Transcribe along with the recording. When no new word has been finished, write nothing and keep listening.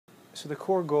So the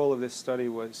core goal of this study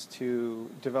was to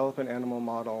develop an animal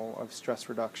model of stress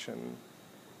reduction.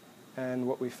 And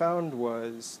what we found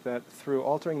was that through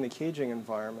altering the caging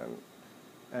environment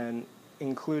and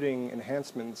including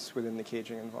enhancements within the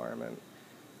caging environment,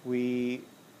 we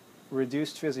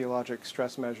reduced physiologic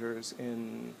stress measures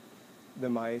in the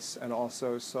mice and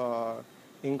also saw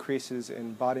increases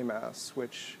in body mass,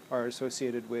 which are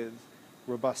associated with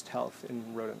robust health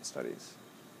in rodent studies.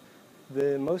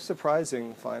 The most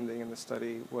surprising finding in the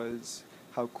study was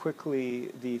how quickly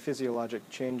the physiologic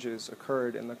changes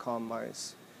occurred in the calm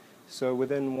mice. So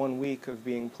within 1 week of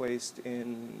being placed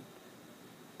in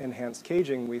enhanced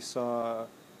caging, we saw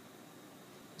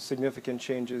significant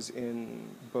changes in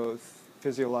both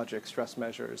physiologic stress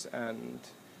measures and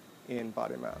in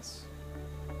body mass.